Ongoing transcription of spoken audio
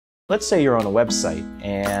Let's say you're on a website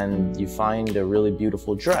and you find a really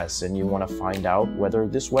beautiful dress and you want to find out whether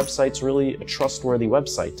this website's really a trustworthy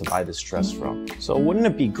website to buy this dress from. So wouldn't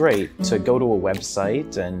it be great to go to a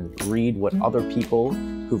website and read what other people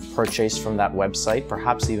who've purchased from that website,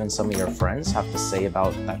 perhaps even some of your friends, have to say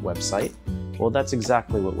about that website? Well, that's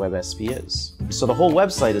exactly what WebSP is. So the whole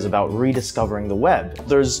website is about rediscovering the web.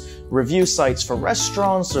 There's review sites for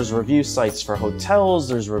restaurants, there's review sites for hotels,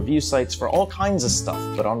 there's review sites for all kinds of stuff.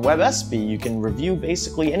 But on WebSP, you can review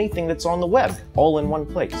basically anything that's on the web, all in one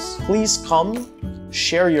place. Please come,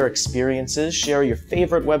 share your experiences, share your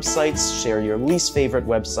favorite websites, share your least favorite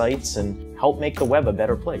websites, and help make the web a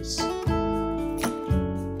better place.